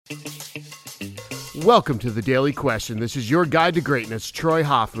Welcome to the Daily Question. This is your guide to greatness, Troy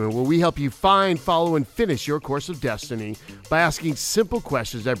Hoffman, where we help you find, follow, and finish your course of destiny by asking simple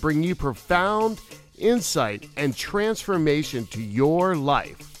questions that bring you profound insight and transformation to your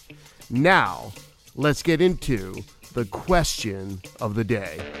life. Now, let's get into the question of the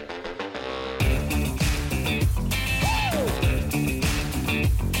day.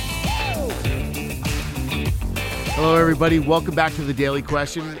 Hello, everybody. Welcome back to the Daily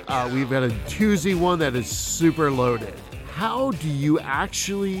Question. We've got a Tuesday one that is super loaded. How do you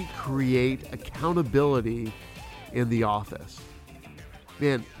actually create accountability in the office?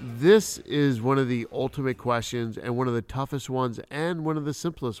 Man, this is one of the ultimate questions and one of the toughest ones and one of the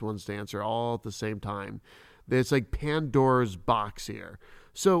simplest ones to answer all at the same time. It's like Pandora's box here.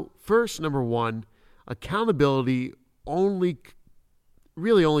 So first, number one, accountability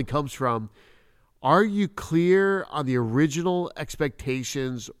really only comes from, are you clear on the original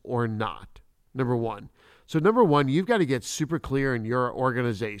expectations or not? Number one. So number one, you've got to get super clear in your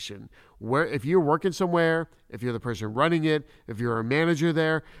organization. Where, if you're working somewhere, if you're the person running it, if you're a manager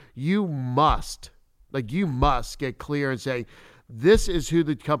there, you must get clear and say, this is who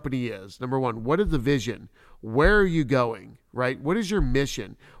the company is. Number one, what is the vision? Where are you going, right? What is your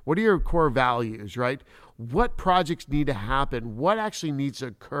mission? What are your core values, right? What projects need to happen? What actually needs to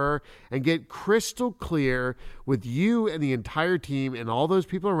occur? And get crystal clear with you and the entire team and all those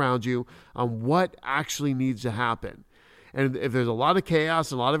people around you on what actually needs to happen. And if there's a lot of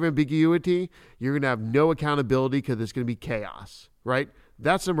chaos and a lot of ambiguity, you're going to have no accountability because it's going to be chaos, right?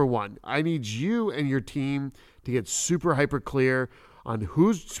 That's number one. I need you and your team to get super hyper clear on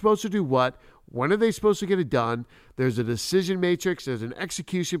who's supposed to do what. When are they supposed to get it done? There's a decision matrix. There's an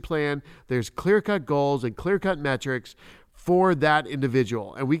execution plan. There's clear-cut goals and clear-cut metrics for that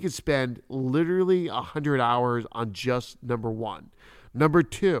individual. And we could spend literally 100 hours on just number one. Number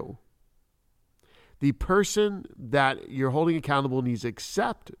two, the person that you're holding accountable needs to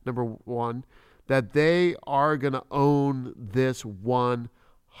accept, number one, that they are going to own this 100%.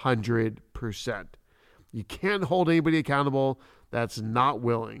 You can't hold anybody accountable that's not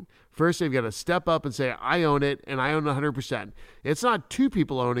willing. First, they've got to step up and say, I own it, and I own 100%. It's not two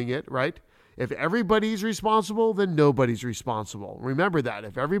people owning it, right? If everybody's responsible, then nobody's responsible. Remember that.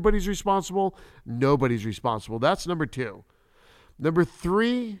 If everybody's responsible, nobody's responsible. That's number two. Number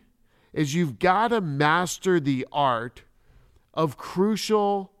three is you've got to master the art of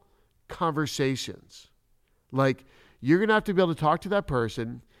crucial conversations. Like, you're going to have to be able to talk to that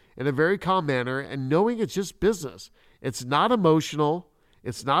person in a very calm manner and knowing it's just business. It's not emotional.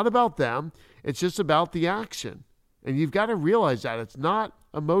 It's not about them. It's just about the action. And you've got to realize that it's not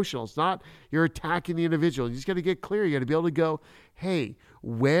emotional. It's not you're attacking the individual. You just got to get clear. You got to be able to go, hey,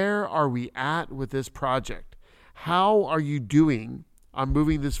 where are we at with this project? How are you doing on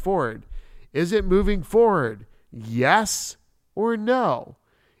moving this forward? Is it moving forward? Yes or no?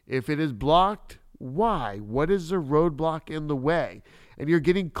 If it is blocked, why? What is the roadblock in the way? And you're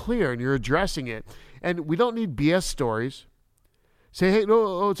getting clear and you're addressing it. And we don't need BS stories. Say, hey,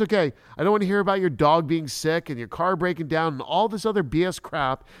 no, it's okay. I don't want to hear about your dog being sick and your car breaking down and all this other BS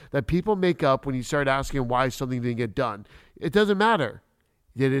crap that people make up when you start asking why something didn't get done. It doesn't matter.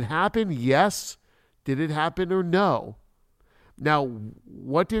 Did it happen? Yes. Did it happen or no? Now,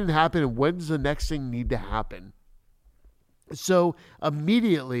 what didn't happen and when does the next thing need to happen? So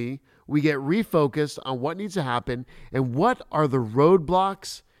immediately we get refocused on what needs to happen and what are the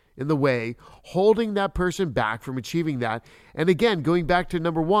roadblocks in the way, holding that person back from achieving that. And again, going back to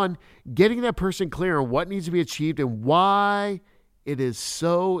number one, getting that person clear on what needs to be achieved and why it is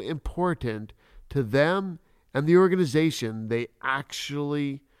so important to them and the organization they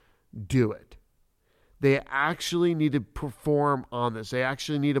actually do it. They actually need to perform on this. They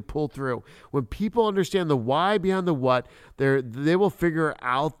actually need to pull through. When people understand the why behind the what, they will figure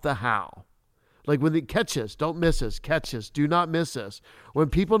out the how. Like when they catch us, don't miss us, catch us, do not miss us. When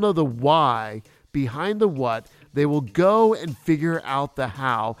people know the why behind the what, they will go and figure out the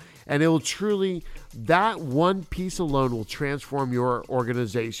how. And it will truly, that one piece alone will transform your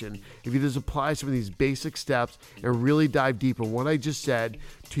organization. If you just apply some of these basic steps and really dive deep in what I just said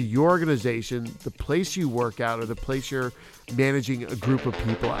to your organization, the place you work at or the place you're managing a group of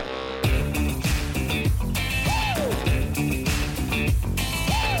people at.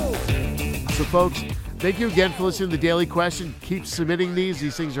 So folks, thank you again for listening to the Daily Question. Keep submitting these.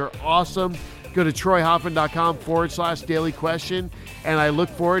 These things are awesome. Go to troyhoffman.com/daily question. And I look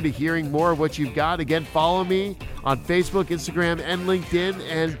forward to hearing more of what you've got. Again, follow me on Facebook, Instagram, and LinkedIn.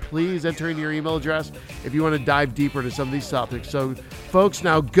 And please enter in your email address if you want to dive deeper into some of these topics. So folks,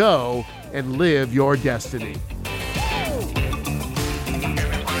 now go and live your destiny.